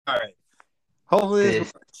All right. Hopefully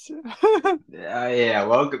this This, works. yeah,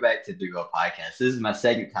 welcome back to Duo Podcast. This is my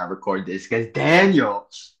second time recording this because Daniel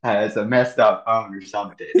has a messed up phone or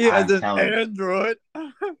something. He has I'm an telling you. Android.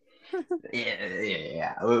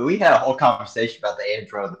 Yeah. We had a whole conversation about the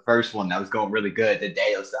Android, the first one that was going really good. Then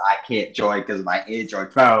Daniel said, I can't join because of my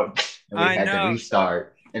Android phone. And we I had to know. So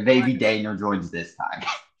restart. And maybe kind of, Daniel joins this time.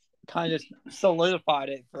 kind of solidified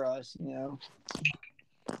it for us.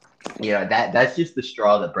 That's just the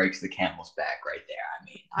straw that breaks the camel's back right there. I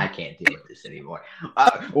mean, I can't deal with this anymore.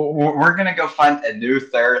 We're gonna go find a new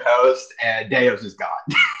third host, and Dale's just gone.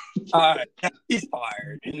 All right. He's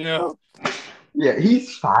fired. Yeah,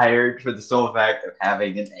 he's fired for the sole fact of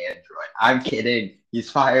having an Android. I'm kidding. He's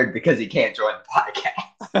fired because he can't join the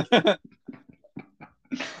podcast.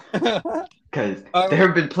 Because there Oh,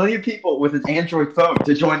 have been plenty of people with an Android phone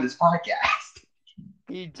to join this podcast.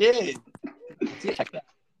 he did. Check that.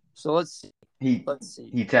 So let's see. He Let's see.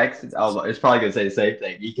 he texted. Oh, it's probably gonna say the same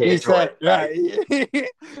thing. He He can't join, said, right? right.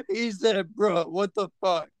 He said, bro, what the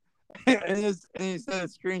fuck? And he sent a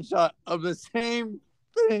screenshot of the same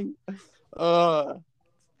thing. Uh,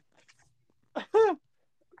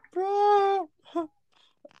 bro,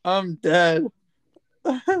 I'm dead.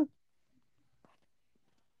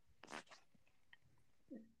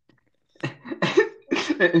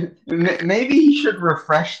 Maybe he should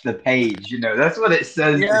refresh the page. That's what it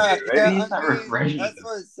says to Yeah, do. yeah. Maybe he's I not mean, refreshing that's them.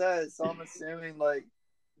 what it says. So I'm assuming like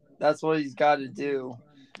that's what he's got to do.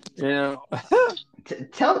 You know.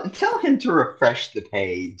 Tell him to refresh the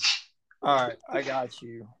page. All right, I got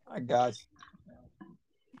you. I got you.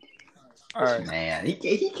 All right, Man,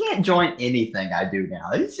 he can't join anything I do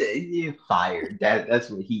now. He's fired. That's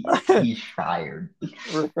what he is. He's fired. You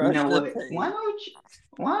refresh know the what? page.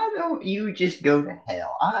 Why don't you just go to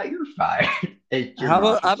hell? You're fired. As your How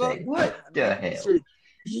mom about? How should about? say, what the Maybe hell?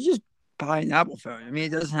 you should just buy an Apple phone. I mean, it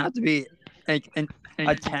doesn't have to be like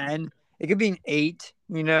a 10. It could be an 8.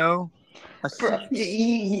 A Bro, 6.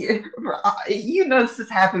 you know this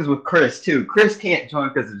happens with Chris too. Chris can't join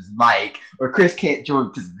because of his mic, or Chris can't join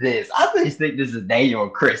because of this. I just think this is a Daniel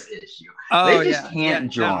and Chris issue. Oh They just yeah, yeah. can't No.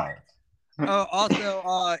 join. Oh,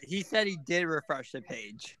 also, he said he did refresh the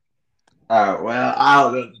page. Oh well, I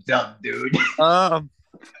don't know what to tell the dude. Um,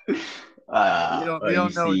 we Let me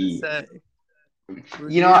don't know what to see. say. You know,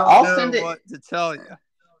 We don't I'll know send it. what to tell you.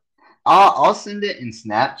 I'll send it in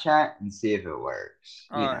Snapchat and see if it works.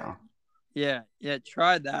 All right. Yeah, yeah.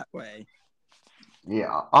 Try that way.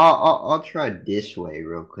 Yeah. I'll try this way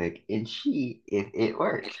real quick and see if it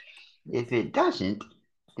works. If it doesn't,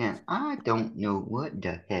 then I don't know what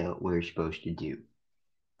the hell we're supposed to do.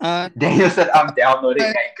 Uh, Daniel said I'm downloading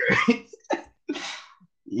Anchor.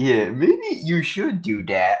 Yeah, maybe you should do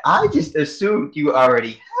that. I just assumed you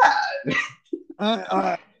already had.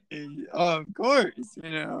 uh, of course.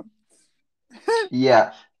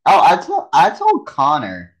 Yeah. Oh, I told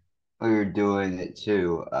Connor we were doing it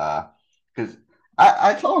too. Because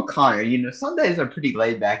I told Connor, some days are pretty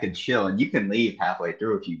laid back and chill, and you can leave halfway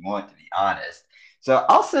through if you want, to be honest. So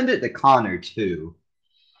I'll send it to Connor too,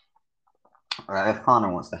 if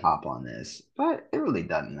Connor wants to hop on this. But it really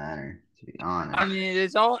doesn't matter, to be I honest. mean,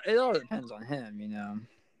 it all depends on him.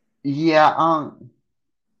 Yeah.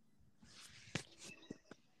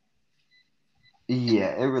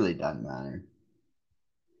 Yeah, it really doesn't matter.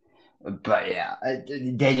 But yeah,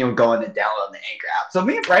 Daniel going to download the Anchor app. So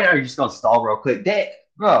me and Brandon are just gonna stall real quick.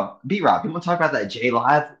 Bro, B Rob, you want to talk about that J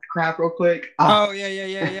Live crap real quick? Oh yeah, yeah,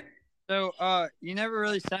 yeah, yeah. So, you never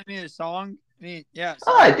really sent me a song. I mean, yeah.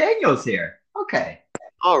 So, Daniel's here. Okay.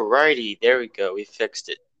 Alrighty, there we go. We fixed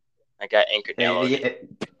it. I got Anchor downloaded.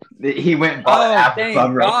 He went and bought an oh, Apple phone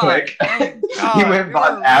thank real God, quick. thank He God. went and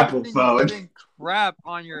bought an You're Apple roasting the phone. living crap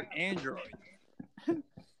on your Android.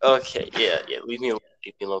 Okay, yeah. Leave me alone.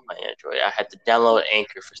 Leave me alone with my Android. I had to download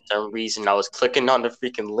Anchor for some reason. I was clicking on the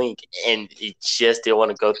freaking link and it just didn't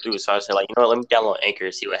want to go through. So I said, like, you know what? Let me download Anchor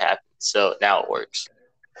and see what happens. So now it works.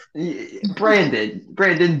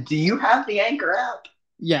 Brandon, do you have the Anchor app?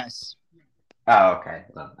 Yes. Oh, okay.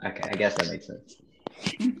 Well, okay. I guess that makes sense.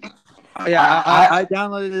 Oh, yeah, I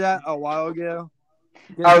downloaded that a while ago.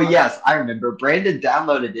 Oh yes, I remember. Brandon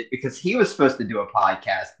downloaded it because he was supposed to do a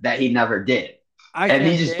podcast that he never did, and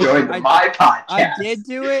he just joined my podcast. I did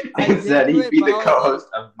do it. And said he'd be the co-host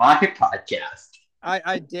of my podcast.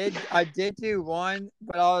 I did do one,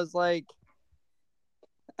 but I was like,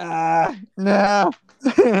 no.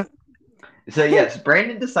 So yes,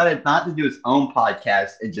 Brandon decided not to do his own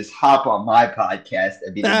podcast and just hop on my podcast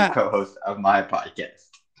and be the co-host of my podcast.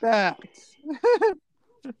 Facts.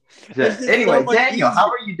 So, anyway, so Daniel, how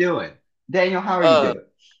are you doing? Daniel, how are you doing?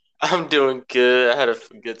 I'm doing good. I had a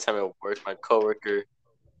good time at work. My coworker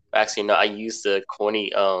Actually, no, I used the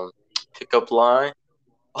corny pickup line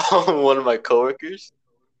on one of my coworkers.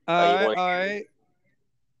 All right, all right.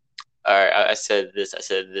 All right, I said this.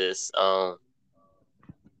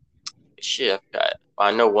 Shit, I forgot.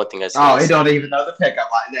 I know one thing I said. Oh, he don't even know the pickup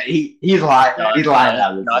line. He's lying. He's lying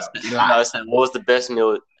now. I said, what was the best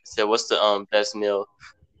meal? I said, what's the best meal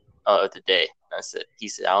of the day? He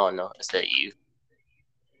said, I don't know. I said, you.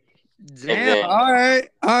 Damn. Then, all right.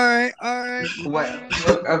 What,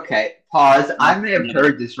 okay, pause. I may have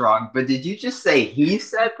heard this wrong, but did you just say he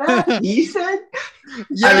said that? He said?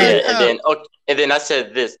 Yeah. And then I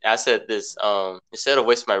said this. Instead of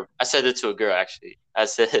wasting I said it to a girl actually. I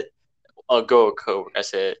said, a girl coworker. I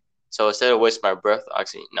said, so instead of wasting my breath,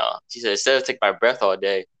 actually, no. She said, instead of taking my breath all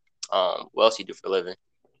day, what else you do for a living?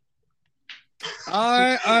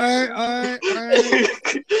 All right.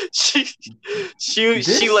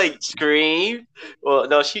 She like screamed. Well,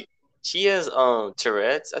 no, she has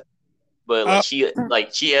Tourette's, but like she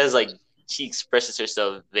has like she expresses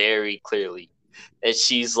herself very clearly, and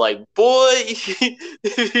she's like, "Boy,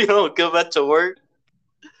 if you don't go back to work."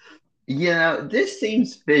 You know, this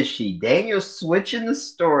seems fishy. Daniel's switching the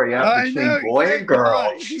story up between boy and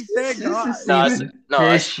girl. He said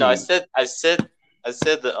I said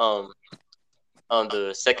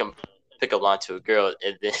the second pickup line to a girl,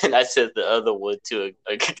 and then I said the other one to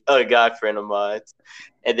a guy friend of mine,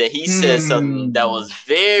 and then he said something that was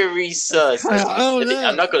very sus.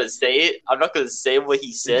 I'm not gonna say it. I'm not gonna say what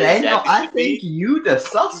he said. Daniel, exactly I think you the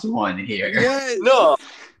sus one here. Yes.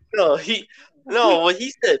 No, when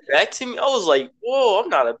he said back to me, I was like, "Whoa, I'm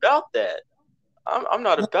not about that. I'm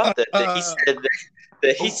not about that." That he said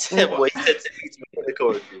that he said what he said to the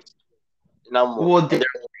coworkers, and I'm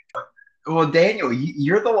well, Daniel,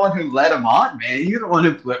 you're the one who led him on, man. You're the one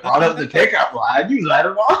who brought up the pickup line. You led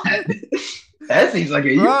him on. That seems like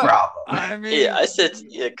a you problem. I mean,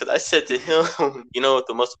 because I said to him, you know what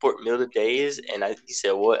the most important meal of the day is, and he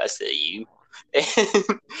said what? I said you, and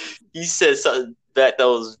he said something that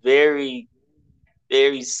was very,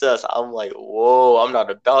 very sus. I'm like, whoa, I'm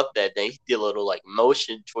not about that. Then he did a little like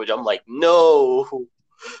motion towards. I'm like, no,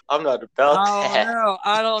 I'm not about that.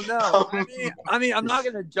 I don't know. I mean, I'm not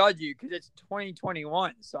gonna judge you because it's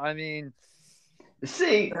 2021. So I mean,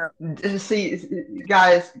 see,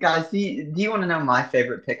 guys, do you want to know my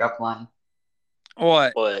favorite pickup line?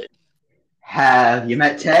 What? Have you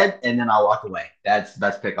met Ted? And then I'll walk away. That's the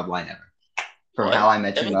best pickup line ever. From How I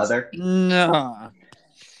Met Your Mother. No.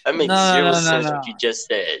 That makes zero sense what you just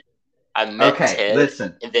said. I met Ted,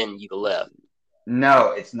 listen. And then you left.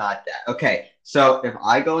 No, it's not that. Okay, so if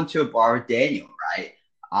I go into a bar with Daniel, right,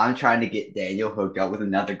 I'm trying to get Daniel hooked up with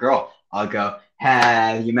another girl. I'll go,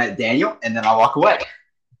 have you met Daniel? And then I'll walk away.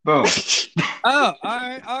 Boom. Oh, all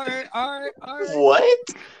right. What?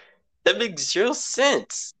 That makes zero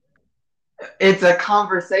sense. It's a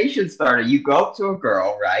conversation starter. You go up to a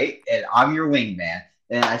girl, right, and I'm your wingman.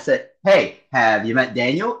 And I said, hey, have you met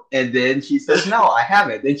Daniel? And then she says, no, I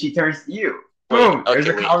haven't. Then she turns to you. Boom. There's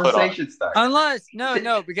a conversation starter. Unless,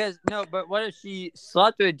 but what if she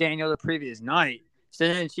slept with Daniel the previous night? So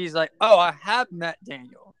then she's like, oh, I have met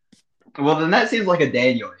Daniel. Well, then that seems like a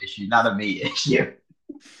Daniel issue, not a me issue.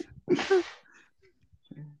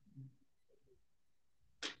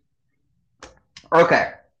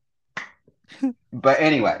 Okay. But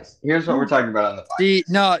anyways, here's what we're talking about on the podcast. See,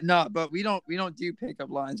 no, but we don't do pickup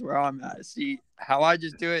lines where I'm at. See how I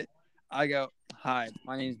just do it? I go, hi,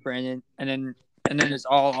 my name's Brandon, and then it's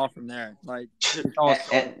all off from there. Like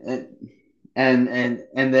and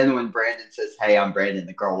then when Brandon says, hey, I'm Brandon,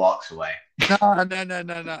 the girl walks away.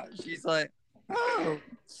 No. She's like, oh,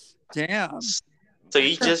 damn. So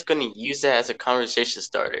you're just gonna use that as a conversation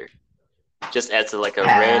starter? Just as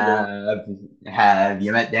random. Have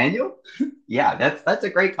you met Daniel? Yeah, that's a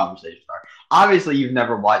great conversation starter. Obviously, you've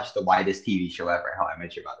never watched the widest TV show ever, How I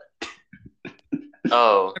Met Your Mother.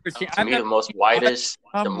 Oh, to me, the most widest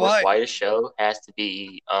show has to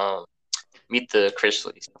be Meet the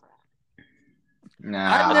Chrisleys.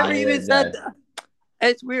 Nah, I've never even said that.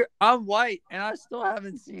 It's weird. I'm white, and I still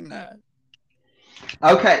haven't seen that.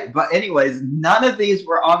 Okay, but anyways, none of these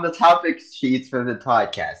were on the topic sheets for the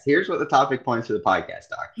podcast. Here's what the topic points for the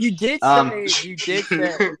podcast are. You did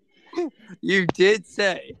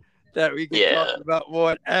say that we could talk about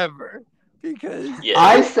whatever. Because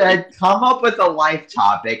I said come up with a life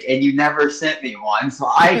topic, and you never sent me one, so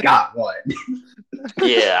I got one.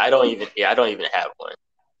 I don't even have one.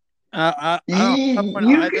 I don't have one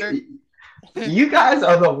either. You guys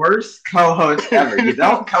are the worst co-hosts ever. You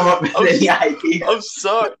don't come up with any ideas. I'm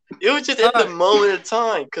sorry. It was just at the moment of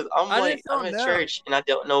time because I'm at church and I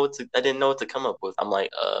didn't know what to come up with. I'm like,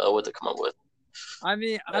 what to come up with? I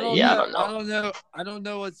mean, I But don't yeah, I know. don't know. I don't know. I don't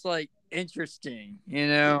know what's like interesting. You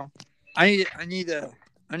know, I need to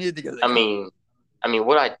go to the I mean,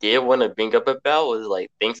 what I did want to bring up about was like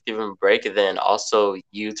Thanksgiving break, and then also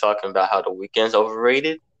you talking about how the weekend's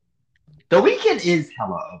overrated. The Weeknd is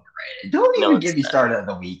hella overrated. Don't No, even it's get me not. started on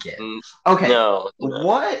The Weeknd. Mm, Okay, No,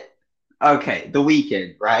 what? Okay, The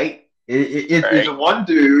Weeknd, right? It's right? a one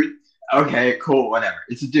dude. Okay, cool, whatever.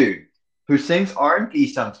 It's a dude who sings R&B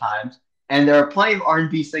sometimes, and there are plenty of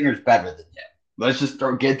R&B singers better than him. Let's just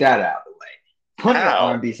get that out of the way. Plenty of How?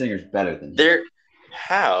 R&B singers better than him. They're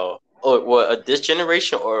how? Oh, what? This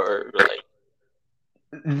generation or like?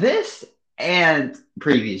 This and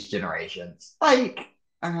previous generations, like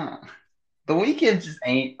The Weeknd just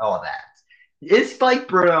ain't all that. It's like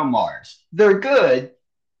Bruno Mars. They're good,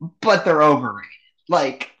 but they're overrated.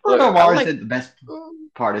 Like Look, Bruno I Mars like. did the best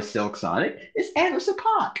part of Silk Sonic is Anderson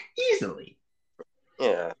 .Paak easily.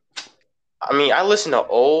 Yeah, I mean, I listen to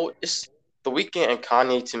old. It's The Weeknd and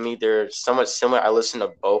Kanye to me. They're somewhat similar. I listen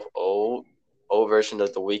to both old versions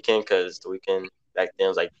of The Weeknd because The Weeknd back then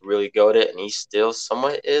was like really goated, and he still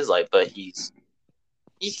somewhat is like, but he's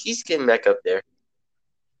getting back up there.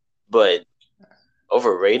 But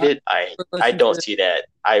overrated, I listen don't to. see that.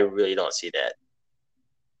 I really don't see that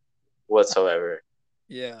whatsoever.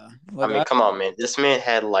 Yeah, I look, mean, come on, man. This man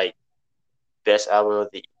had like best album of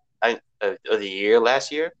the year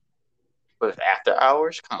last year with After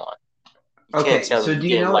Hours. Come on, you can't Okay, tell me so you do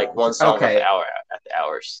you didn't like know? one song of the Okay, hour After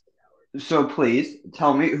Hours. so please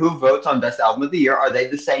tell me who votes on best album of the year. Are they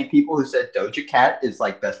the same people who said Doja Cat is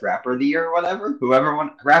like best rapper of the year or whatever? Whoever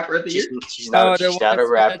won rapper of the year? the She's not one a said,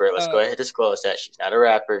 rapper. Let's go ahead and disclose that she's not a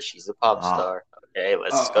rapper. She's a pop Uh, star. Okay,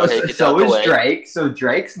 let's just go ahead and so, get that out so the is way. Drake. So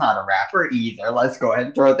Drake's not a rapper either. Let's go ahead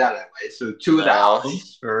and throw that away. So two of the No,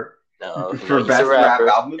 albums for no, for he's a best rap rapper.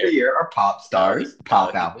 album of the year are pop stars,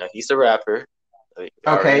 pop albums. No, he's a rapper. We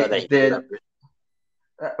already know that Okay, he's a then,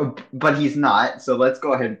 rapper. but he's not. So let's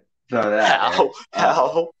go ahead and throw that out there.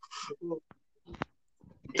 How?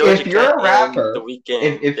 If Doja you're Cat a and The rapper,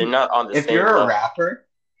 Weeknd, they're not on the if same you're a level. rapper,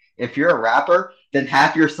 if you're a rapper, then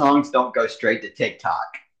half your songs don't go straight to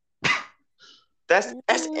TikTok. That's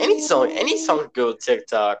any song. Any song go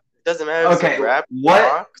TikTok. Doesn't matter if it's Okay, a rap,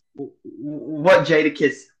 what rock,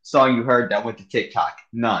 Jadakiss song you heard that went to TikTok?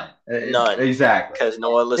 None. none. Exactly. Because no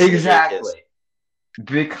one listens to Exactly. Jadakiss.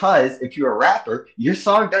 Because if you're a rapper, your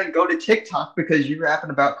song doesn't go to TikTok because you're rapping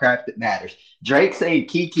about crap that matters. Drake saying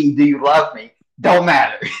 "Kiki, do you love me?" don't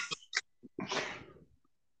matter.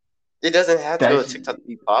 It doesn't have to go That's, to TikTok to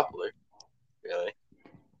be popular. Really.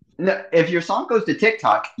 no, if your song goes to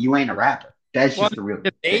TikTok, you ain't a rapper. That's well, just a real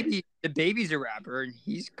the thing. baby's a rapper, and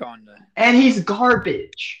he's gone to. And he's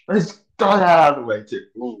garbage. Let's throw that out of the way too.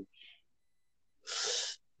 Ooh.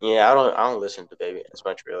 Yeah, I don't listen to Baby as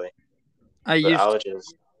much really. I But used I to. would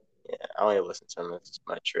just I don't even listen to him as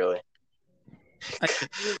much really.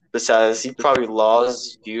 Besides, he probably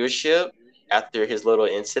lost viewership after his little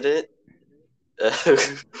incident.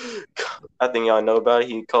 I think y'all know about it.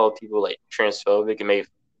 He called people like transphobic and made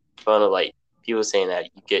fun of like people saying that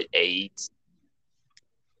you get AIDS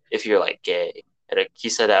if you're like gay. He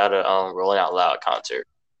said that at a Rolling Out Loud concert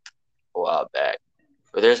a while back.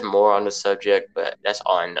 But there's more on the subject, but that's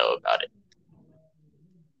all I know about it.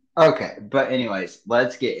 Okay, but anyways,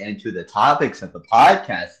 let's get into the topics of the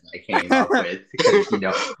podcast that I came up with because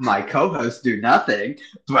my co-hosts do nothing.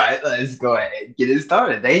 But let's go ahead and get it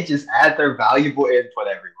started. They just add their valuable input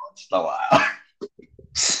every once in a while.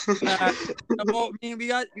 Well, I mean, we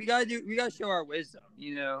gotta show our wisdom,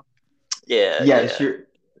 Yeah. Sure.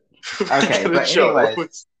 Okay, but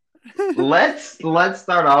anyways, let's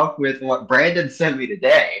start off with what Brandon sent me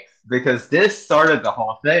today because this started the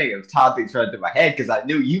whole thing of topics running through my head because I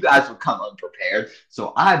knew you guys would come unprepared,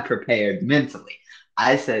 so I prepared mentally.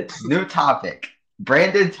 I said, new topic.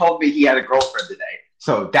 Brandon told me he had a girlfriend today,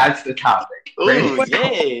 so that's the topic. Ooh,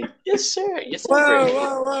 yay! Yes, sir. Yes, sir.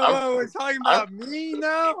 Whoa! We're talking about me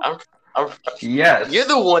now. Yes. You're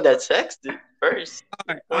the one that texted first.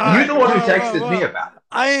 All right, you're the one who texted me about it.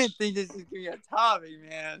 I didn't think this was gonna be a topic,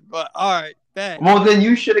 man. But all right, bet. Well, then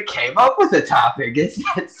you should have came up with a topic. It's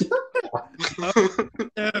that simple.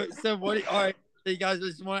 So what? All right, so you guys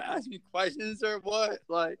just want to ask me questions or what?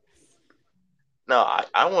 Like, no,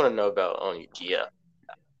 I want to know about your GF.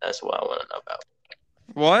 That's what I want to know about.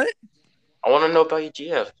 What? I want to know about your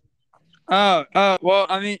GF. Oh, well,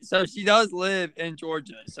 I mean, so she does live in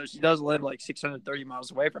Georgia, so she does live like 630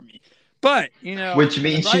 miles away from me. But which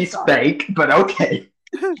means she's fake, but okay.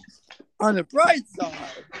 On the bright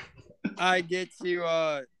side, I get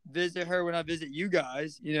to visit her when I visit you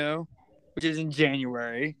guys, which is in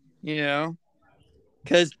January,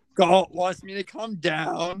 because Galt wants me to come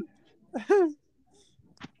down.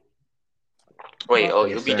 Wait, Oh,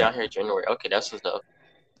 you'll be down here in January. Okay, that's what's up.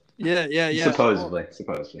 Yeah. Supposedly.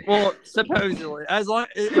 Well, supposedly, as long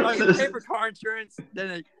if I pay for car insurance,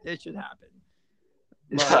 then it should happen.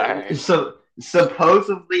 Alright. So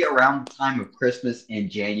supposedly around the time of Christmas in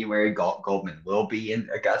January, Goldman will be in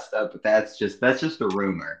Augusta, but that's just a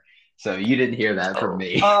rumor. So you didn't hear that from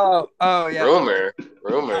me. Oh yeah. Rumor.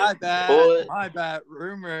 My bad.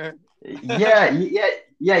 Rumor. Yeah.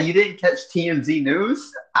 You didn't catch TMZ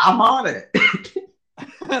news? I'm on it.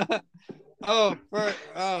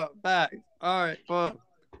 Back. All right. Well,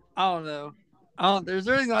 I don't know. There's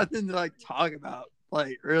really nothing to like talk about,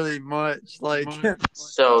 like really much. Like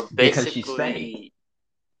So Because she's fake. basically,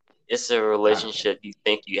 it's a relationship you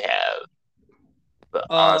think you have, but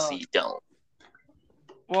honestly you don't.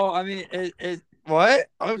 Well, I mean, what?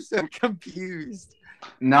 I'm so confused.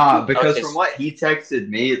 Nah, because Okay. from what he texted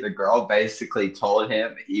me, the girl basically told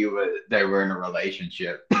him they were in a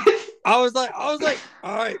relationship. I was like, all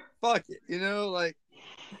right, fuck it, you know, like,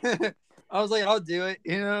 I was like, I'll do it,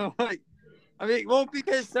 you know, like, I mean, well,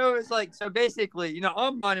 because so it's like, so basically, you know,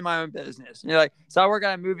 I'm minding my own business, you know, like, so I work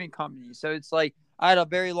at a moving company, so it's like, I had a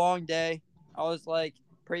very long day, I was like,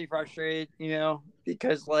 pretty frustrated, you know,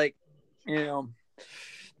 because like, you know,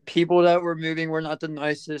 people that were moving were not the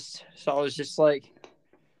nicest, so I was just like,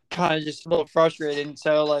 kind of just a little frustrated, and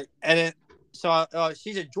so like,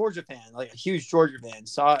 she's a Georgia fan, like a huge Georgia fan.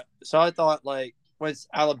 So I thought like once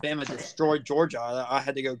Alabama destroyed Georgia, I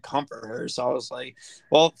had to go comfort her. So I was like,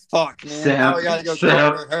 well, fuck, man, now I gotta go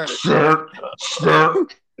comfort her. No.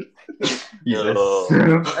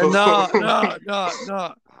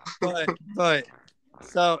 But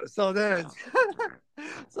so then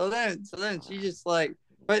she just like,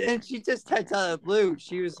 and she just texted out of the blue.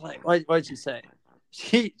 She was like, what'd she say?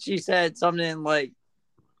 She said something like,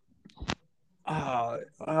 I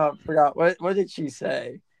forgot what did she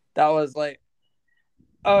say? That was like,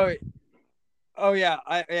 oh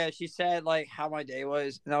yeah, she said like how my day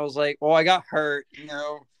was, and I was like, well, I got hurt, you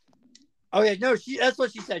know. Oh yeah, no, that's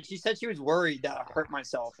what she said. She said she was worried that I hurt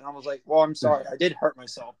myself, and I was like, well, I'm sorry, I did hurt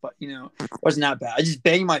myself, but you know, it wasn't that bad. I just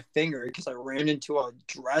banged my finger because I ran into a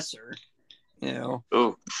dresser, you know.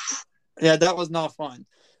 Ooh. Yeah, that was not fun.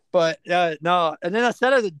 But no, and then I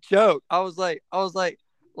said as a joke, I was like,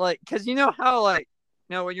 because you know how like,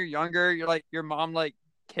 you know, when you're younger, you're like your mom like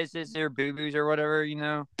kisses your boo boos or whatever, you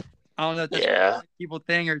know. I don't know if that's a people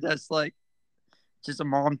thing or that's like just a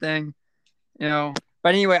mom thing, you know.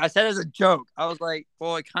 But anyway, I said as a joke, I was like,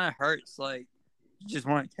 well, it kind of hurts, like you just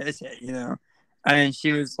want to kiss it, you know. And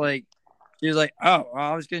she was like, oh, well,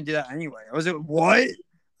 I was gonna do that anyway. I was like, what?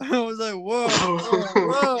 I was like, whoa.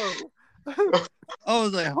 I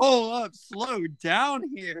was like, hold up, slow down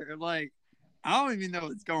here. Like, I don't even know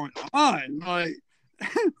what's going on. Like,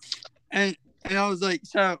 and I was like,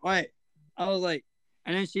 so wait. I was like,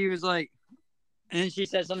 and then she was like, and then she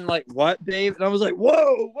said something like, what, babe? And I was like,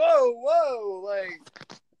 whoa, like,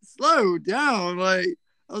 slow down. Like,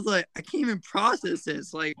 I was like, I can't even process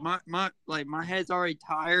this. Like, my head's already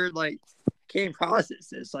tired. Like, I can't process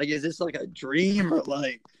this. Like, is this like a dream or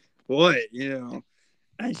like what? You know?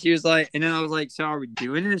 And she was like, and then I was like, so are we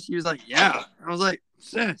doing this? She was like, yeah. I was like,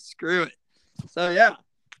 screw it. So yeah,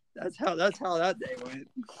 that's how that day went.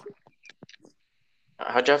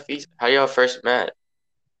 How y'all first met?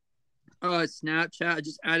 Snapchat. I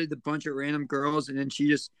just added a bunch of random girls, and then she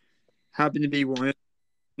just happened to be one.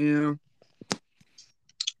 You know.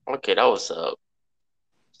 Okay, that was up.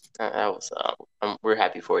 We're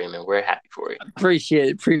happy for you, man. We're happy for you. Appreciate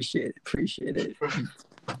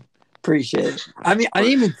it. I mean, I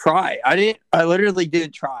didn't even try. I literally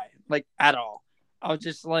didn't try, like, at all. I was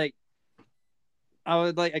just like, I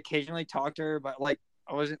would like occasionally talk to her, but like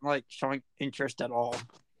I wasn't like showing interest at all.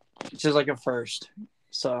 It's just like a first.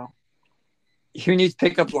 So who needs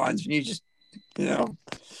pickup lines when you just, you know,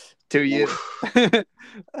 do you?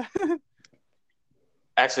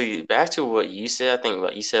 Actually, back to what you said. I think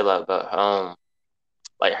what you said about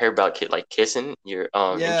like her about kissing your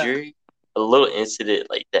injury. A little incident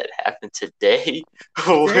like that happened today.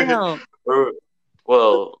 Well,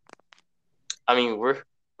 I mean we're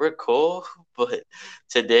cool, but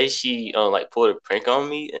today she like pulled a prank on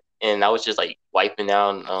me, and I was just like wiping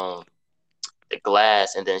down the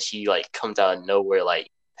glass, and then she like comes out of nowhere, like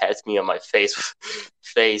pats me on my face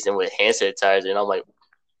and with hand sanitizer, and I'm like,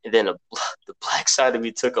 and then the black side of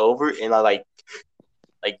me took over, and I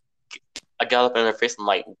got up in her face. I'm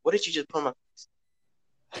like, what did you just put on my face?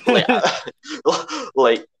 Like, I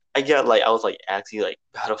was like actually like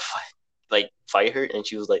about to fight her, and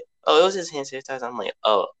she was like, oh, it was just hand sanitizer. I'm like,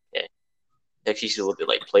 oh, okay. Actually, she's a little bit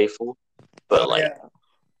like playful, but Oh like yeah.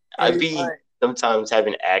 I Hey, be sometimes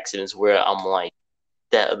having accidents where I'm like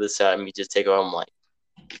that other side of me just take over. I'm like,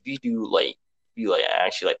 if you do like, if you like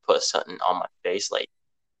actually like put something on my face like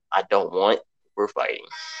I don't want, we're fighting.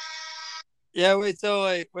 yeah. Wait.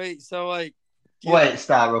 You, Wait,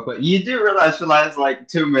 stop real quick. You do realize for the last like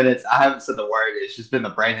 2 minutes, I haven't said the word. It's just been the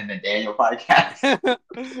Brandon and Daniel podcast.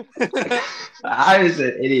 I haven't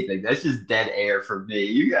said anything. That's just dead air for me.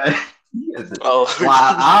 You guys. Oh,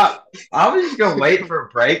 Well, I was just gonna wait for a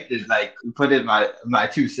break to like put in my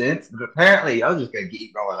 2 cents, but apparently I was just gonna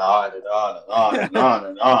keep going on and on and on and on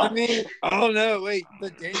and I on. mean, I don't know. Wait,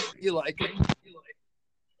 but Daniel, you like him?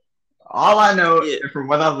 All I know yeah. from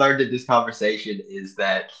what I've learned in this conversation is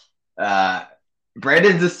that uh,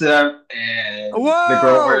 Brandon's a simp and the girl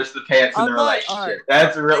Whoa! wears the pants in the I'm not. All right. relationship.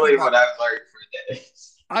 That's Think really about what it. I've learned for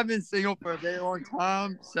this. I've been single for a very long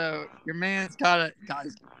time, so your man's gotta,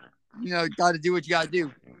 guys, gotta do what you gotta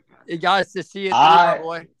do. You got to see it through, my I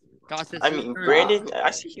boy. Got to I see it mean, through. Brandon,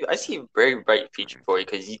 I see you. I see a very bright future for you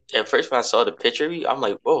because at first when I saw the picture of you, I'm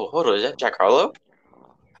like, whoa, hold on, is that Jack Harlow?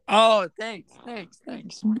 Oh, thanks.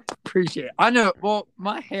 Appreciate it. I know. Well,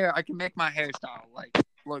 my hair, I can make my hairstyle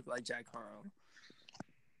look like Jack Harlow.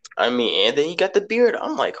 I mean, and then you got the beard.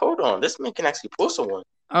 I'm like, hold on, this man can actually pull someone.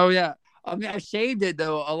 Oh yeah. I mean, I shaved it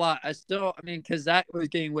though a lot. Because that was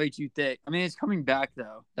getting way too thick. I mean, it's coming back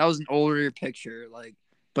though. That was an older picture,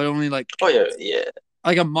 but only Oh yeah,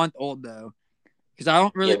 like a month old though. Because I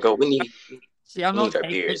don't really yeah. Go. We need see. I don't our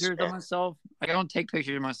take beards, pictures of man. myself. Like, I don't take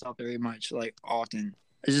pictures of myself very much, often.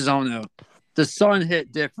 I just don't know. The sun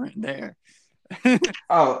hit different there. I'd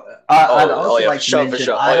Oh also yeah, for like to sure, for mention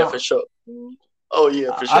sure. Oh yeah, for sure. Oh yeah,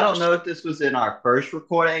 for I sure, for don't know sure. if this was in our first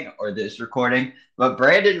recording or this recording, but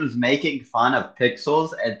Brandon was making fun of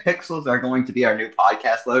Pixels, and Pixels are going to be our new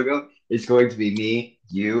podcast logo. It's going to be me,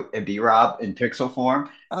 you, and B Rob in pixel form,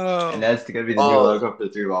 and Oh, that's going to be the new Oh, logo for the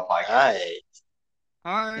Three Ball Podcast. nice.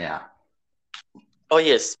 all right. Yeah. Oh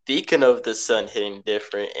yeah, speaking of the sun hitting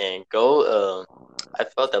different and go, I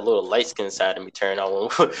felt that little light skin side of me turn on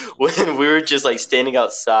when we were just like standing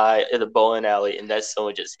outside in the bowling alley and that sun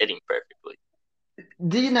was just hitting perfectly.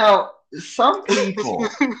 Do you know some people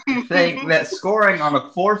think that scoring on a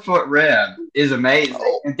 4 foot rim is amazing,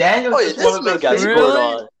 Oh, and Daniel's yeah, just one this of man those got people. scored Really?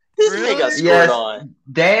 on. This man got Really? scored Yes, on.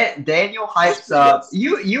 Daniel This hypes man got up.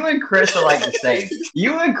 You and Chris are like the same.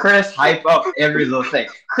 You and Chris hype up every little thing.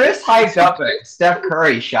 Chris hyped up a Steph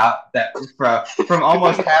Curry shot that from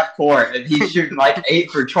almost half court, and he's shooting like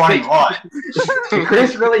 8 for 21.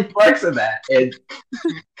 Chris really flexing that, and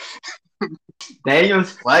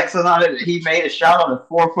Daniel's flexing on it. He made a shot on a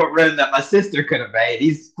 4 foot rim that my sister could have made.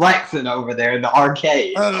 He's flexing over there in the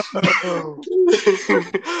arcade. Oh.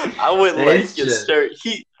 I would like It's your just- shirt.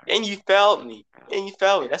 And you fouled me.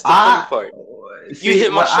 That's the funny part. See, You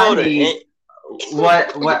hit my what I shoulder. need-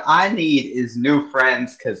 what I need is new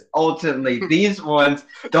friends, because ultimately these ones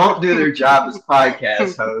don't do their job as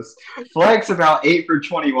podcast hosts. Flex about 8 for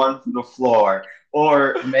 21 from the floor,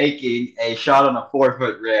 or making a shot on a 4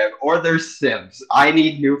 foot rim, or they're Sims. I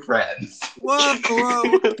need new friends. Whoa.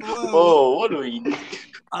 Whoa, what do we do?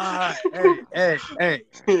 Hey.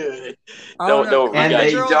 Don't I know what we And got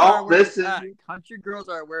they you. don't listen. Country girls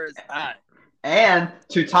are where it's at. And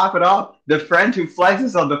to top it off, the friend who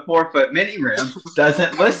flexes on the 4 foot mini rim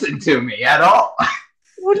doesn't listen to me at all.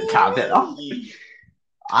 What do you Top it off. mean?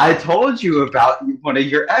 I told you about one of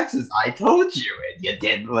your exes. I told you, and you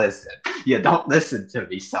didn't listen. You don't listen to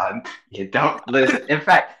me, son. You don't listen. In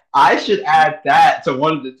fact, I should add that to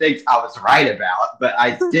one of the things I was right about, but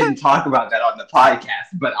I didn't talk about that on the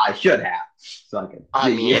podcast, but I should have. So I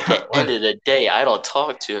mean, at the end of the day, I don't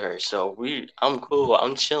talk to her, so I'm cool.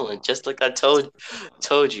 I'm chilling, just like I told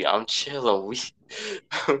you. I'm chilling.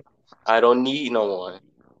 I don't need no one.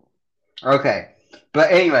 Okay.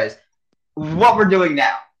 But anyways, what we're doing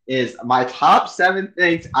now is my top 7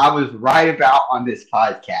 things I was right about on this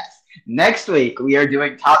podcast. Next week, we are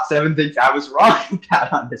doing top 7 things I was wrong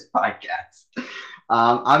about on this podcast.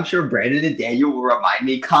 I'm sure Brandon and Daniel will remind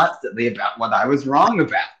me constantly about what I was wrong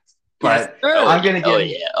about. But I'm gonna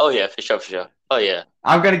give. Oh yeah, for sure. Oh yeah.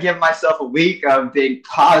 I'm gonna give myself a week of being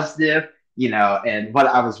positive, and what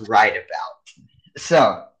I was right about.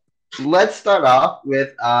 So let's start off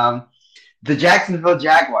with the Jacksonville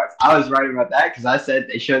Jaguars. I was right about that because I said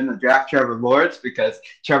they shouldn't have drafted Trevor Lawrence because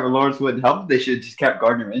Trevor Lawrence wouldn't help. They should have just kept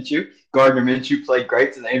Gardner Minshew. Gardner Minshew played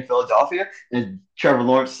great today in Philadelphia, and Trevor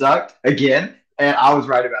Lawrence sucked again. And I was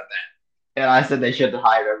right about that. And I said they shouldn't have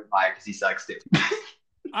hired Urban Meyer because he sucks too.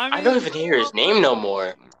 I don't even hear his name no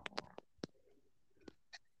more.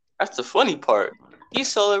 That's the funny part. He's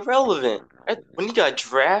so irrelevant. When he got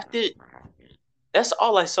drafted, That's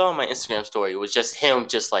all I saw on my Instagram story. It was just him,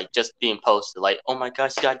 just being posted, like, "Oh my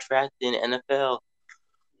gosh, he got drafted in the NFL.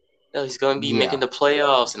 No, he's gonna be making Yeah. the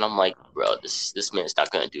playoffs." And I'm like, bro, this man's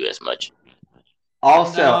not gonna do as much.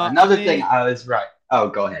 Also, No, I another thing mean, I was right. Oh,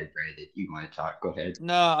 go ahead, Brandon. You want to talk? Go ahead.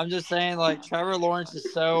 no, I'm just saying like Trevor Lawrence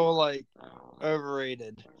is so like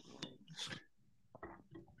overrated.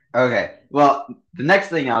 Okay. Well, the next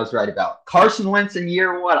thing I was right about Carson Wentz in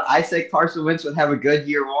year one. I say Carson Wentz would have a good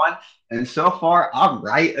year one. And so far, I'm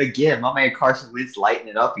right again. My man Carson Wentz lighting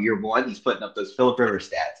it up year one. He's putting up those Philip Rivers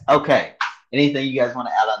stats. Okay. Anything you guys want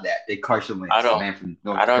to add on that? Big Carson Wentz, I the don't, man from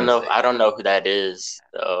North I don't Dakota know, State. I don't know who that is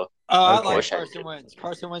though. Oh, I Okay. like Wish I Carson did. Wentz.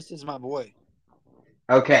 Carson Wentz is my boy.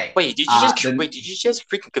 Okay. Wait, did you just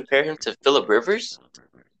freaking compare him to Philip Rivers?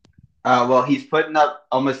 Well, he's putting up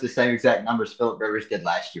almost the same exact numbers Philip Rivers did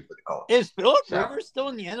last year for the Colts. Is Philip So, Rivers still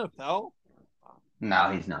in the NFL?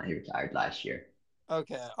 no, he's not. He retired last year.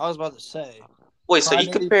 Okay, I was about to say. Wait, so he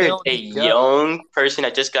Primary compared Phil a needs to go. young person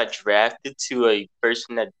that just got drafted to a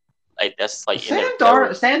person that that's like in Sam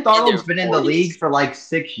their Darnold's been in the 40s? league for like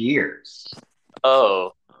 6 years.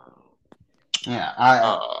 Oh, Yeah, yeah,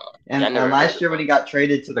 I and never heard last of year when him. he got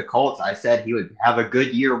traded to the Colts, I said he would have a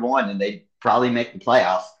good year one and they'd probably make the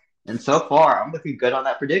playoffs. And so far, I'm looking good on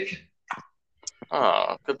that prediction.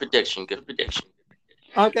 Oh, good prediction, good prediction.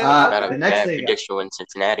 Okay, Got The a next bad thing, prediction in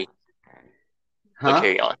Cincinnati. But huh?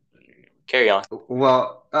 carry on.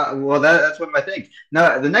 Well, that's one of my things.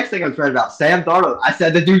 No, the next thing I was right about Sam Darnold. I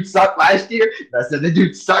said the dude sucked last year. I said the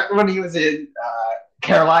dude sucked when he was in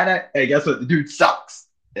Carolina. And guess what? The dude sucks.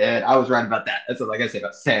 And I was right about that. That's what I say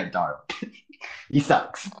about Sam Darnold. He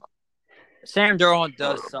sucks. Sam Darnold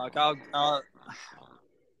does suck.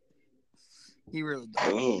 He really does.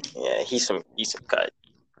 I mean, yeah, he's some cut.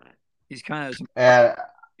 He's kind of. And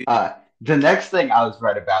the next thing I was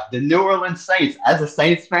right about the New Orleans Saints. As a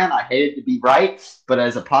Saints fan, I hated to be right, but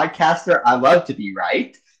as a podcaster, I love to be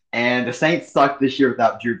right. And the Saints sucked this year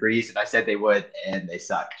without Drew Brees, and I said they would, and they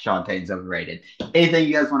suck. Sean Payton's overrated. Anything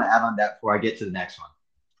you guys want to add on that before I get to the next one?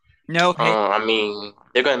 No hate. I mean,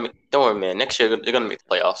 they're gonna make. Don't worry, man. Next year they're gonna make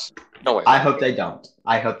the playoffs. Don't worry. I hope they don't.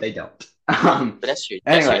 But that's your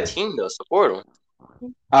Anyways, team though. Support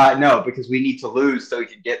them. no, because we need to lose so we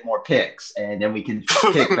can get more picks, and then we can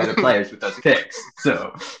pick better players with those picks.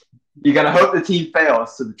 So you got to hope the team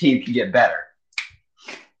fails so the team can get better.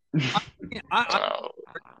 I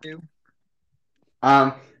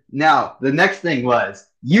Now the next thing was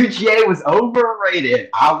UGA was overrated.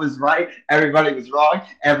 I was right. Everybody was wrong.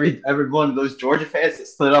 Every one of those Georgia fans that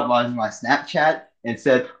slid up on my Snapchat and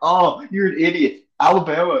said, "Oh, you're an idiot.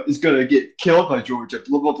 Alabama is gonna get killed by Georgia."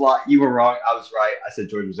 Blah blah blah. You were wrong. I was right. I said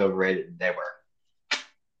Georgia was overrated, and they were.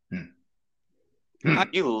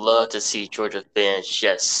 You love to see Georgia fans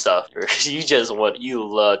just suffer. You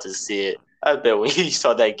love to see it. I bet when you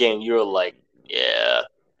saw that game, you were like, yeah,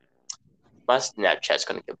 my Snapchat's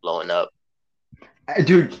gonna get blown up.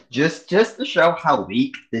 Dude, just to show how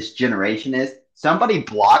weak this generation is, somebody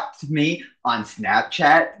blocked me on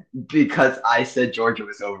Snapchat because I said Georgia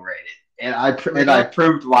was overrated. And I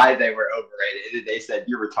proved why they were overrated. And they said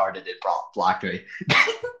you're retarded and blocked me.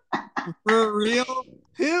 For real?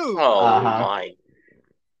 Who? Oh my!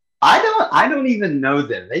 I don't even know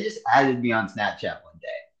them. They just added me on Snapchat one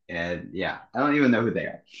day, and yeah, I don't even know who they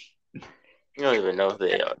are. You don't even know who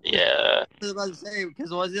they are. Yeah. I was about to say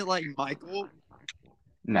because was it like Michael?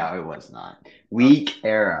 No, it was not. Weak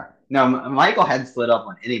era. No, Michael hadn't slid up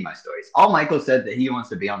on any of my stories. All Michael said that he wants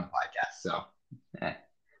to be on the podcast, so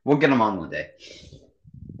we'll get him on one day.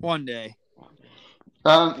 One day.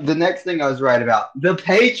 The next thing I was right about the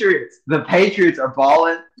Patriots. The Patriots are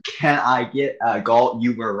balling. Can I get a goal?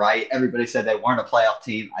 You were right. Everybody said they weren't a playoff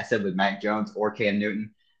team. I said with Mac Jones or Cam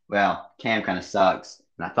Newton. Well, Cam kind of sucks,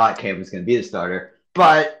 and I thought Cam was going to be the starter,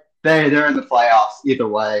 but they're in the playoffs either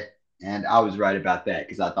way, and I was right about that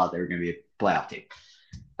because I thought they were going to be a playoff team.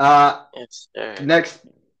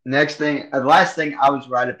 Next thing, the last thing I was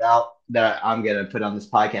right about that I'm going to put on this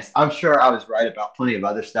podcast. I'm sure I was right about plenty of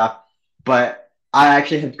other stuff, but I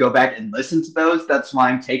actually have to go back and listen to those. That's why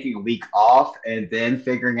I'm taking a week off and then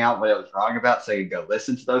figuring out what I was wrong about. So you can go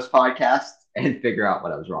listen to those podcasts and figure out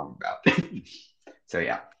what I was wrong about. So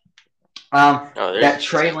yeah, that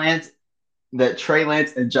Trey Lance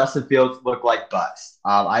and Justin Fields look like busts.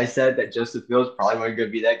 I said that Justin Fields probably wasn't going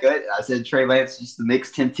to be that good. I said Trey Lance just the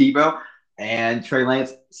mixed Tim Tebow, and Trey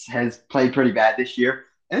Lance has played pretty bad this year.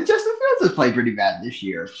 And Justin Fields has played pretty bad this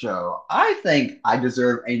year. So I think I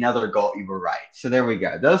deserve another goal. You were right. So there we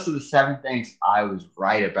go. Those are the 7 things I was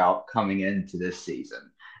right about coming into this season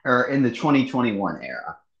or in the 2021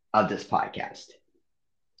 era of this podcast.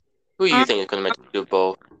 Who do you think is going to make the Super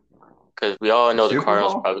Bowl? Because we all know the Super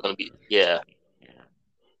Cardinals are Bowl? probably going to be. Yeah.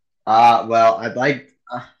 Well, I'd like.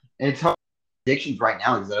 It's hard predictions right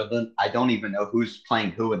now because I don't even know who's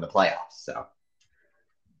playing who in the playoffs. So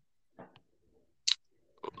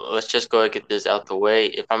Let's just go and get this out the way.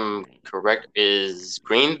 If I'm correct, is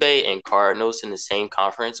Green Bay and Cardinals in the same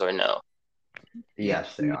conference or no?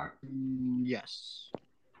 yes, they are. Yes.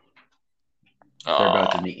 They're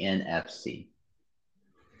both in the NFC.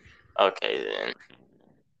 Okay then.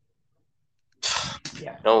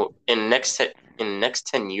 Yeah. No, in the next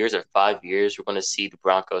 10 years or 5 years, we're going to see the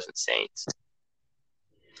Broncos and Saints.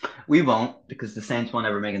 We won't because the Saints won't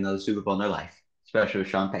ever make another Super Bowl in their life, especially with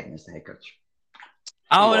Sean Payton as the head coach.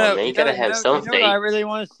 I don't Come on, know. man. You gotta have some you know what I faith. really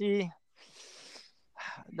want to see?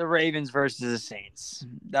 The Ravens versus the Saints.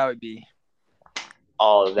 That would be.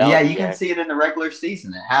 Oh, that Yeah, would you be can see it in the regular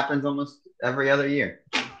season. It happens almost every other year.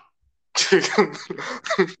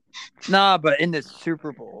 Nah, but in the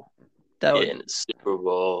Super Bowl. That would. in the Super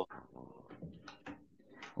Bowl.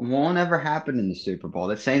 Won't ever happen in the Super Bowl.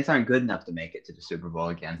 The Saints aren't good enough to make it to the Super Bowl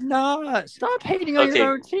again. Nah, stop hating on Okay.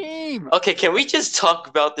 your own team. Okay, can we just talk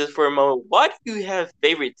about this for a moment? Why do you have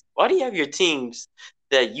your teams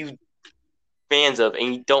that you fans of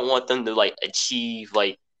and you don't want them to like achieve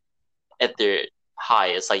like at their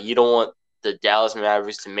highest? Like you don't want the Dallas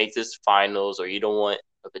Mavericks to make this finals, or you don't want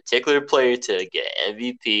a particular player to get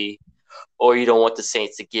MVP, or you don't want the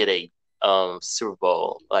Saints to get a Super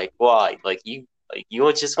Bowl. Like why? Like you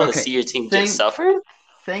just want to see your team just suffer?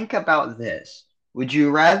 Think about this. Would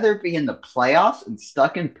you rather be in the playoffs and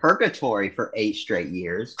stuck in purgatory for 8 straight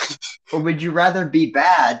years, or would you rather be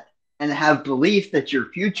bad and have belief that your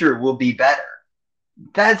future will be better?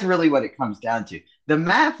 That's really what it comes down to. The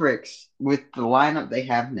Mavericks, with the lineup they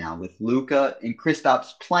have now, with Luka and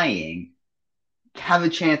Kristaps playing, have a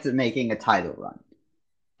chance at making a title run.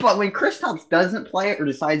 But when Kristaps doesn't play or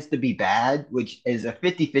decides to be bad, which is a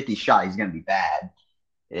 50-50 shot he's going to be bad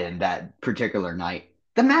in that particular night,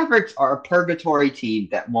 the Mavericks are a purgatory team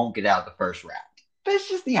that won't get out of the first round. That's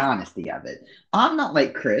just the honesty of it. I'm not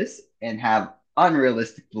like Chris and have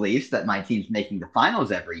unrealistic beliefs that my team's making the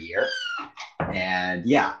finals every year. And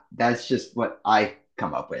yeah, that's just what I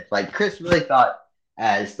come up with. Like Chris really thought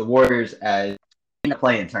as the Warriors as in the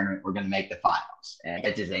play-in tournament were going to make the finals. And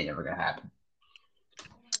it just ain't ever going to happen.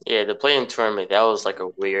 Yeah, the play-in tournament, that was like a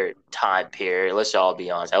weird time period. Let's all be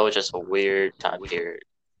honest. That was just a weird time period.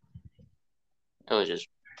 It was just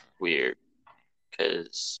weird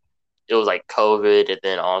because it was like COVID and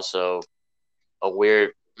then also a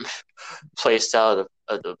weird play style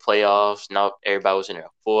of the playoffs. Now everybody was in their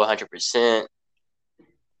full 100%.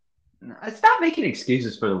 Stop making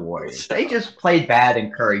excuses for the Warriors. They just played bad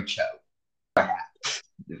and Curry choked. What happened?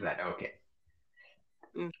 Is that okay?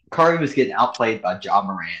 Curry was getting outplayed by Ja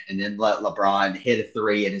Morant and then let LeBron hit a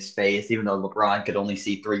 3 in his face, even though LeBron could only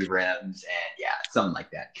see 3 rims, and yeah, something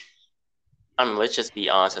like that. I mean, let's just be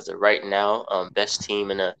honest. As of right now, best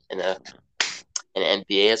team in the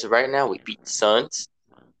NBA as of right now, we beat the Suns.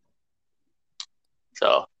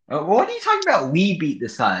 So what are you talking about? We beat the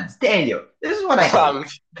Suns, Daniel. This is what I hate.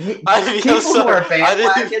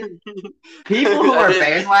 people who are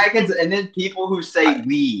bandwagons, and then people who say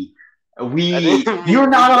we. You're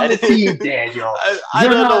not on the team, Daniel. I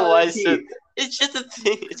don't know why I said. It's just a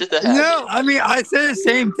thing. It's just a habit. No, I mean I say the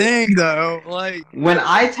same thing though. Like when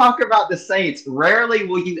I talk about the Saints, rarely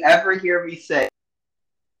will you ever hear me say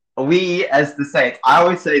we as the Saints. I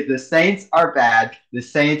always say the Saints are bad, the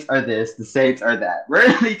Saints are this, the Saints are that.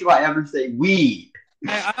 Rarely do I ever say we.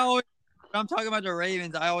 I always, when I'm talking about the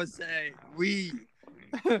Ravens, I always say we.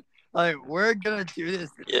 Like we're gonna do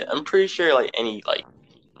this. Yeah, I'm pretty sure like any like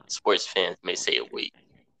sports fans may say a we.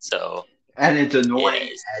 So and it's annoying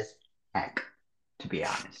as heck, to be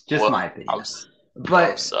honest. Just my opinion. I'm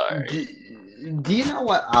sorry. Do you know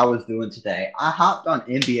what I was doing today? I hopped on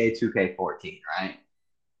NBA 2K14, right?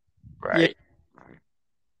 Right.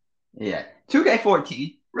 Yeah.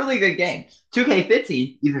 2K14, really good game.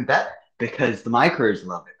 2K15, even better, because the micro is a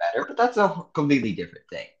little bit better, but that's a completely different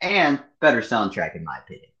thing. And better soundtrack, in my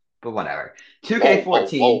opinion. But whatever.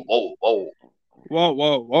 2K14.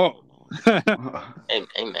 Whoa. Hey,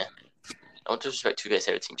 man. Don't disrespect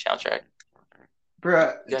 2K17 soundtrack.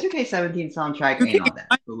 Bruh, 2K17 soundtrack ain't all that,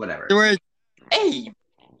 but whatever. Hey,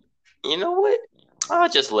 you know what? I'll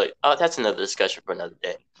just look. Oh, that's another discussion for another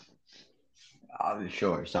day.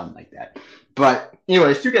 Sure, something like that. But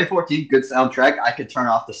anyways, 2K14, good soundtrack. I could turn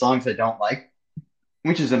off the songs I don't like,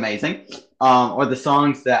 which is amazing. Or the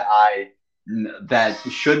songs that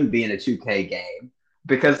shouldn't be in a 2K game.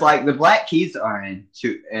 Because like the Black Keys are in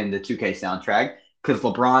the 2K soundtrack. Because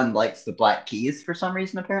LeBron likes the Black Keys for some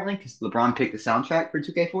reason, apparently. Because LeBron picked the soundtrack for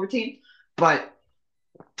 2K14. But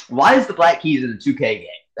why is the Black Keys in a 2K game?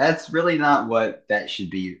 That's really not what that should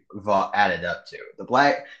be added up to. The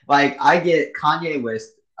black, like I get Kanye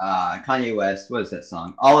West. Kanye West. What is that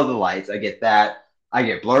song? All of the Lights. I get that. I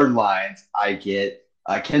get Blurred Lines. I get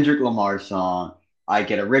a Kendrick Lamar song. I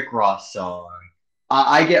get a Rick Ross song.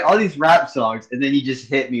 I get all these rap songs, and then you just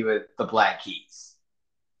hit me with the Black Keys.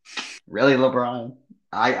 Really, LeBron?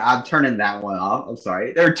 I'm turning that one off. I'm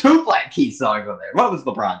sorry. There are 2 Black Keys songs on there. What was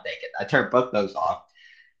LeBron thinking? I turned both those off,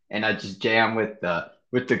 and I just jam with the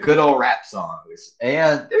good old rap songs.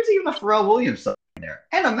 And there's even a Pharrell Williams song in there,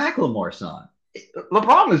 and a Macklemore song.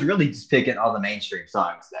 LeBron was really just picking all the mainstream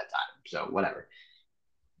songs that time. So whatever.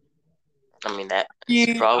 I mean that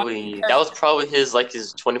was probably his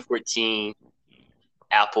 2014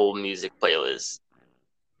 Apple Music playlist.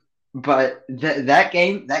 But that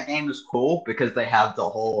game is cool because they have the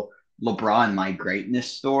whole LeBron my greatness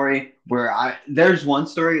story where there's one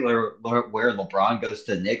story where LeBron goes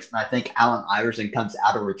to the Knicks and I think Allen Iverson comes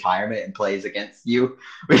out of retirement and plays against you,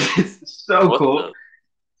 which is so cool.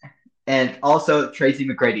 And also Tracy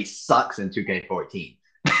McGrady sucks in 2K14.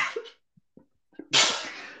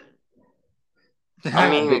 I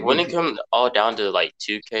mean, when it comes all down to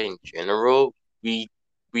 2K in general, we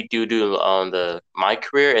do the My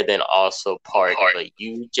Career and then also part. Like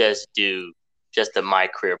you just do just the My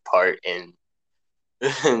Career part and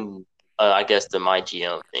I guess the My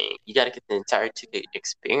GM thing. You got to get the entire 2K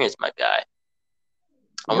experience, my guy.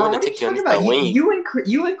 I want to take you under my wing. You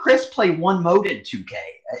and Chris play one mode in 2K.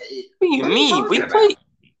 What do you mean?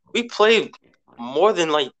 We play more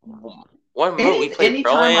than one mode. We play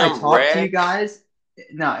anytime I talk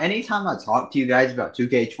to you guys about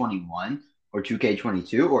 2K21 or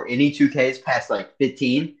 2K22 or any 2Ks past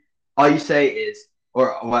 15, all you say is,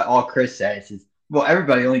 or what all Chris says is, well,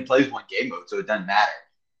 everybody only plays one game mode, so it doesn't matter.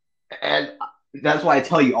 And that's why I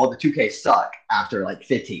tell you all the 2Ks suck after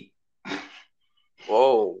 15.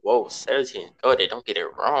 Whoa, 17. Goated, don't get it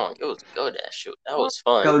wrong. It was good, that shoot. That was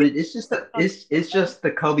fun. Goated, it's just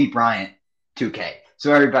the Kobe Bryant 2K.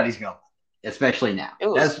 So everybody's going, especially now.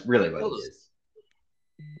 That's really what it is.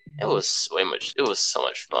 It was so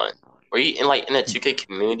much fun. Were you in the 2K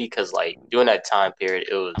community? Because during that time period,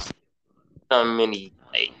 it was so many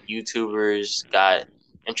YouTubers got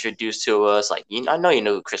introduced to us. I know you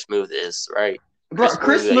know who Chris Smooth is, right? Bro,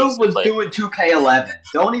 Chris Smooth was doing 2K11.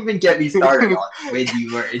 Don't even get me started on when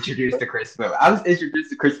you were introduced to Chris Smooth. I was introduced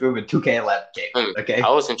to Chris Smooth in 2K11 game. Okay, I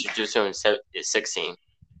was introduced to him in 16,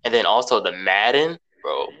 and then also the Madden,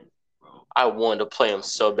 bro. I wanted to play him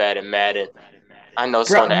so bad in Madden. I know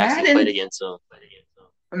someone that actually played against him.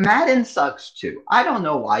 Madden sucks too. I don't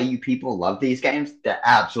know why you people love these games. They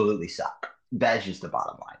absolutely suck. That's just the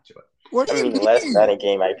bottom line to it. The last Madden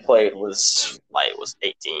game I played was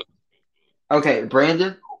 18. Okay,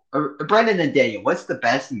 Brandon and Daniel, what's the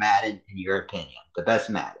best Madden in your opinion? The best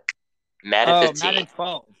Madden? Madden 15. Madden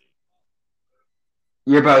 12.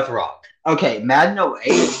 You're both wrong. Okay, Madden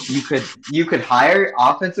 08, you could hire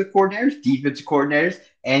offensive coordinators, defensive coordinators,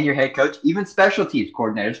 and your head coach, even special teams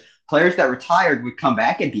coordinators. Players that retired would come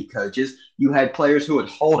back and be coaches. You had players who would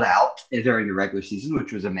hold out during the regular season,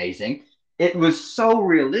 which was amazing. It was so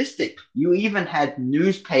realistic. You even had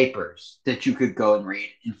newspapers that you could go and read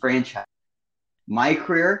in franchise. My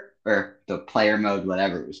Career, or the player mode,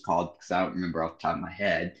 whatever it was called, because I don't remember off the top of my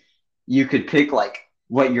head, you could pick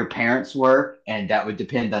what your parents were, and that would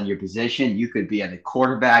depend on your position. You could be a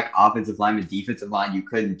quarterback, offensive lineman, defensive line. You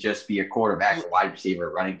couldn't just be a quarterback, or wide receiver,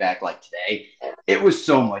 running back like today. It was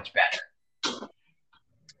so much better.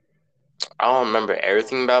 I don't remember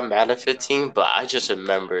everything about Madden 15, but I just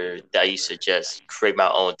remember that I used to just create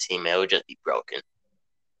my own team, and it would just be broken.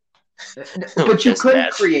 But you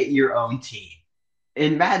couldn't create your own team.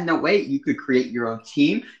 In Madden 08, you could create your own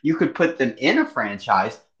team. You could put them in a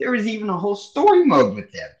franchise. There was even a whole story mode with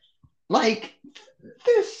them.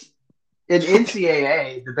 This. In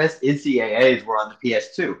NCAA, the best NCAAs were on the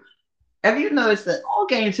PS2. Have you noticed that all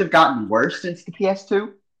games have gotten worse since the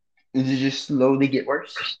PS2? Did it just slowly get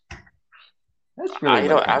worse? That's really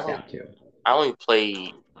what it comes down to. I only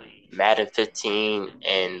played Madden 15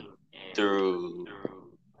 and through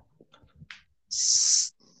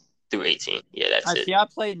 18. Yeah, that's it. See, I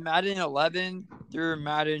played Madden 11 through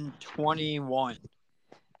Madden 21.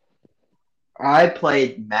 I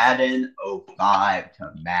played Madden 05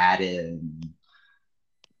 to Madden.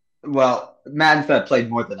 Well, Madden I played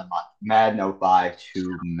more than a month. Madden 05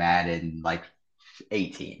 to Madden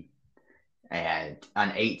 18. And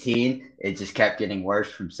on 18, it just kept getting worse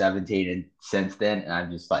from 17 and since then. And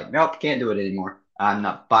I'm just nope, can't do it anymore. I'm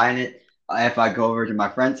not buying it. If I go over to my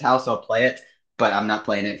friend's house, I'll play it. But I'm not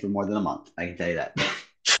playing it for more than a month. I can tell you that.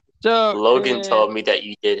 So Logan told me that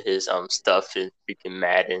you did his stuff in freaking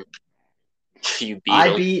Madden. You beat I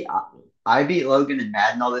him. beat Logan in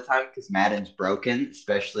Madden all the time because Madden's broken,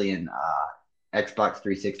 especially in Xbox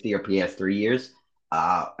 360 or PS3 years.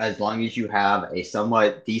 As long as you have a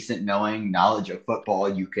somewhat decent knowledge of football,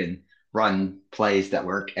 you can run plays that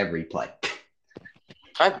work every play.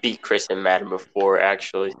 I beat Chris in Madden before,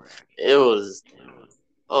 actually. It was,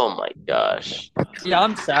 oh my gosh. yeah,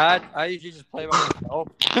 I'm sad. I usually just play by myself.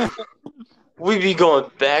 We be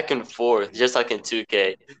going back and forth, just like in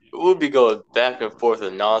 2K. We'll be going back and forth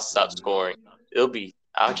and non-stop scoring.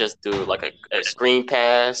 I'll just do like a screen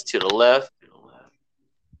pass to the left,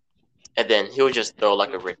 and then he'll just throw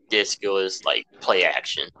like a ridiculous like play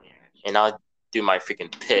action, and I'll do my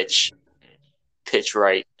freaking pitch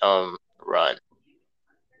right run,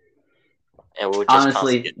 and we'll just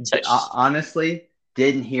constantly get touched. Honestly,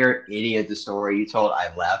 didn't hear any of the story you told.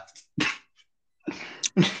 I left.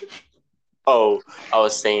 Oh, I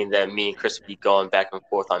was saying that me and Chris would be going back and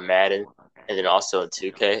forth on Madden, and then also in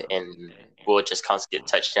 2K, and we'll just constantly get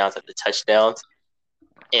touchdowns at the touchdowns,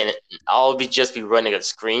 and I'll just be running a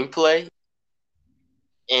screenplay,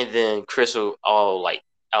 and then Chris will all like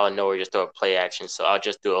out of nowhere just throw a play action, so I'll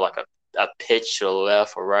just do like a pitch to the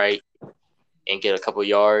left or right, and get a couple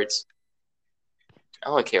yards. I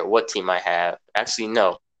don't care what team I have. Actually,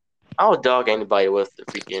 no, I'll dog anybody with the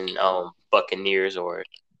freaking Buccaneers or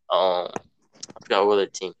I forgot what other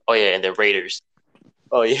team. Oh yeah, and the Raiders.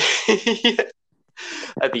 Oh yeah,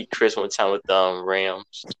 I beat Chris one time with the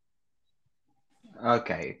Rams.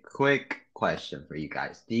 Okay, quick question for you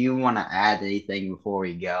guys. Do you want to add anything before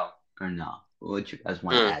we go, or no? What you guys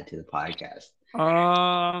want to add to the podcast?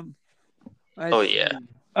 Oh yeah.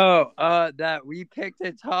 That we picked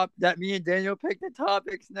that me and Daniel picked the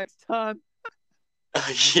topics next time.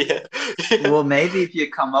 Yeah. Well, maybe if you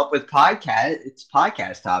come up with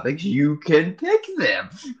podcast topics, you can pick them.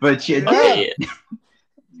 But you did.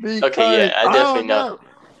 Okay, yeah, I definitely know.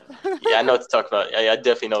 Yeah, I know what to talk about. Yeah, I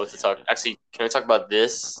definitely know what to talk. Actually, can we talk about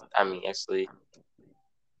this? I mean, actually,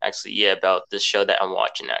 yeah, about this show that I'm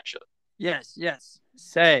watching. Actually. Yes.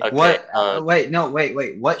 Say okay, what?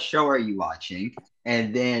 Wait. What show are you watching?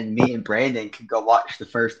 And then me and Brandon can go watch the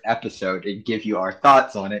first episode and give you our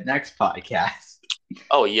thoughts on it next podcast.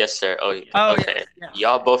 Oh yes, sir. Okay.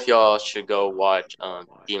 Yeah. Y'all should go watch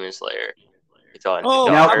Demon Slayer. I've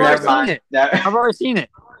already seen it.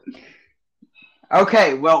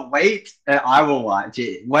 Okay, well wait, I will watch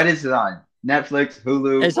it. What is it on? Netflix,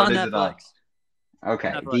 Hulu? It's on Netflix.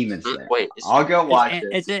 Okay, Netflix. Demon Slayer. Wait, I'll go watch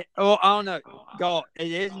it. I don't know. It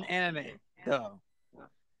is an anime though.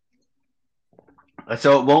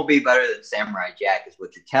 So it won't be better than Samurai Jack, is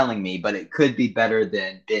what you're telling me, but it could be better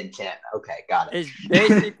than Ben 10. Okay, got it. It's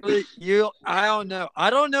basically I don't know.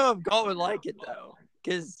 I don't know if Galt would like it though,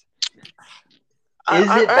 because is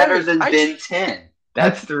it better than Ben 10?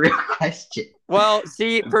 That's the real question. Well,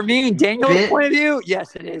 see, for me and Daniel's point of view,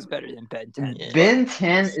 yes, it is better than Ben 10. Ben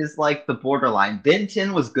 10 is like the borderline. Ben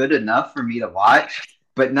 10 was good enough for me to watch,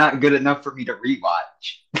 but not good enough for me to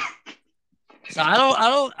rewatch. So I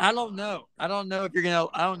don't know. I don't know if you're gonna.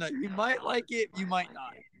 I don't know. You might like it. You might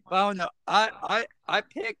not. But I don't know. I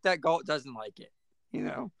picked that Galt doesn't like it. You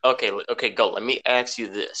know. Okay, Galt. Let me ask you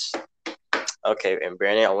this. Okay, and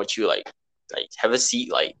Brandon, I want you like have a seat.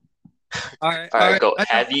 Like, all right, Galt.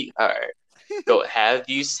 Have you? All right. Go. Have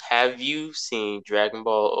you seen Dragon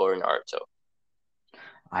Ball or Naruto?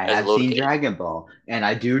 I have seen Dragon Ball, and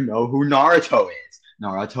I do know who Naruto is.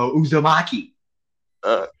 Naruto Uzumaki.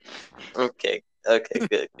 Okay,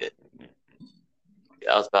 good.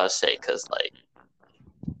 I was about to say, because like,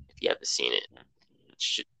 if you haven't seen it,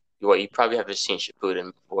 you probably haven't seen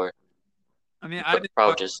Shippuden before. I mean, I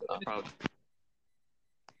probably just.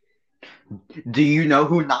 Do you know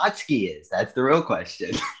who Natsuki is? That's the real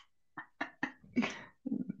question.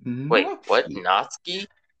 Wait, what? Natsuki?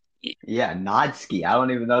 Yeah, Natsuki. I don't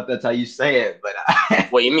even know if that's how you say it, but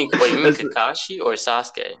Wait, you mean Kakashi or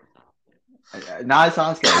Sasuke? Not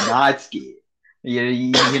Sasuke, Natsuki.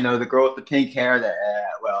 You know the girl with the pink hair. That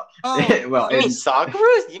you mean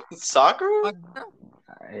Sakura? You mean Sakura?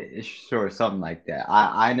 Sure, something like that.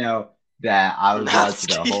 I know that I was watching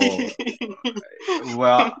the whole.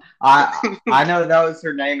 Well, I know that was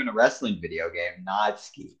her name in a wrestling video game,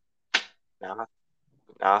 Natsuki.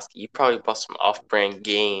 Natsuki, you probably bought some off-brand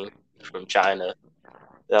game from China.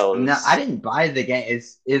 No, I didn't buy the game.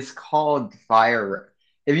 It's called Fire.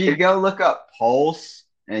 If you go look up Pulse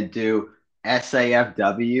and do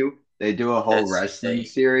SAFW, they do a whole wrestling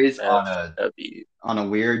series on a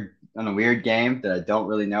weird game that I don't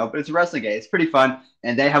really know, but it's a wrestling game. It's pretty fun,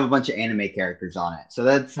 and they have a bunch of anime characters on it. So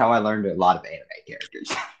that's how I learned a lot of anime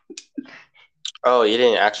characters. Oh, you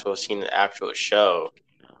didn't actually see the actual show.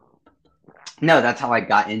 No, that's how I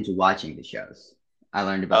got into watching the shows. I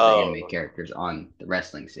learned about the anime Oh, characters on the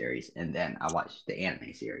wrestling series, and then I watched the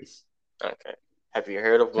anime series. okay. Have you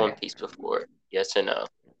heard of So One yeah. Piece before? Yes or no?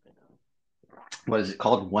 What is it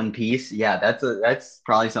called? One Piece? Yeah, that's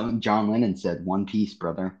probably something John Lennon said. One Piece,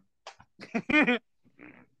 brother.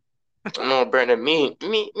 No, Brandon. Me,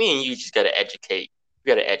 and you just gotta educate.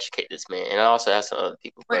 You gotta educate this man, and I also have some other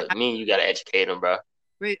people, Wait, but me and you gotta educate him, bro.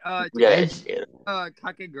 wait, We gotta Edge. educate him.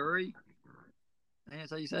 Kakaguri. I think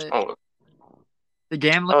that's how you say it. Oh, The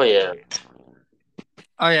gambler. oh yeah.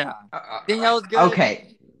 Oh yeah. Think that was good.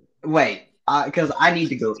 Okay, wait, because I need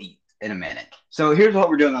to go eat in a minute. So here's what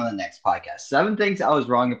we're doing on the next podcast: 7 things I was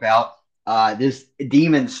wrong about. This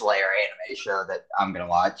Demon Slayer anime show that I'm gonna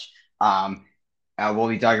watch. We'll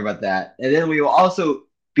be talking about that, and then we will also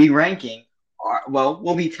be ranking.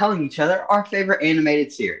 We'll be telling each other our favorite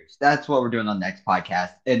animated series. That's what we're doing on the next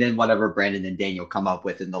podcast, and then whatever Brandon and Daniel come up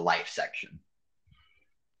with in the life section,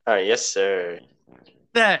 All right, yes, sir.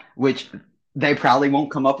 That. which they probably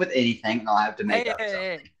won't come up with anything, and I'll have to make Hey, up hey, something.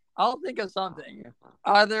 hey. I'll think of something.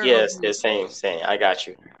 Either Yes, of yeah, you. same. I got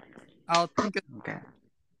you. I'll think of. Okay.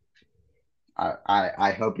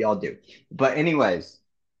 I hope y'all do. But anyways,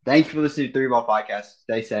 thanks for listening to Three Ball Podcast.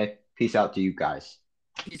 Stay safe. Peace out to you guys.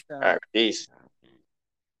 Peace All out. right, peace.